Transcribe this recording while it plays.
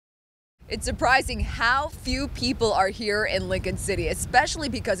It's surprising how few people are here in Lincoln City, especially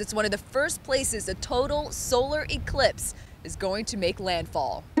because it's one of the first places a total solar eclipse is going to make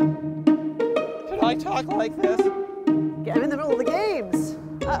landfall. Should I talk like this? I'm in the middle of the games.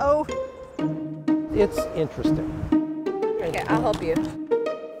 Uh-oh. It's interesting. Okay, I'll help you.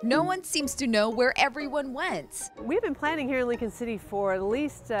 No one seems to know where everyone went. We've been planning here in Lincoln City for at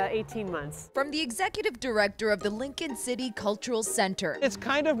least 18 months. From the executive director of the Lincoln City Cultural Center. It's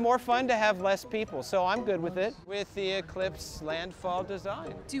kind of more fun to have less people, so I'm good with it. With the eclipse landfall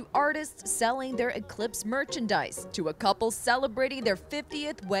design. To artists selling their eclipse merchandise, to a couple celebrating their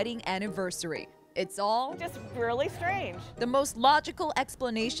 50th wedding anniversary. It's all just really strange. The most logical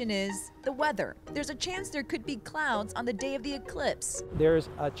explanation is the weather. There's a chance there could be clouds on the day of the eclipse. There's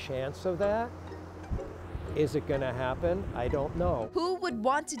a chance of that. Is it gonna happen? I don't know. Who would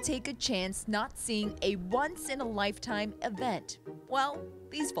want to take a chance not seeing a once-in-a-lifetime event? Well,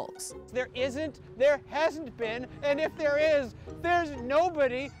 these folks. There isn't, there hasn't been, and if there is, there's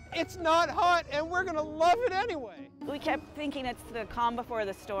nobody. It's not hot, and we're gonna love it anyway. We kept thinking it's the calm before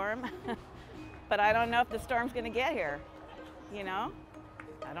the storm. But I don't know if the storm's going to get here, you know?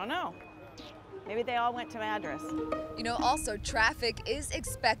 I don't know. Maybe they all went to Madras. You know, also traffic is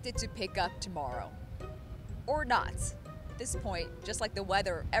expected to pick up tomorrow. Or not. At this point, just like the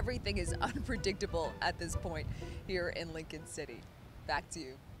weather, everything is unpredictable at this point here in Lincoln City. Back to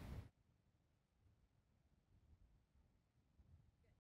you.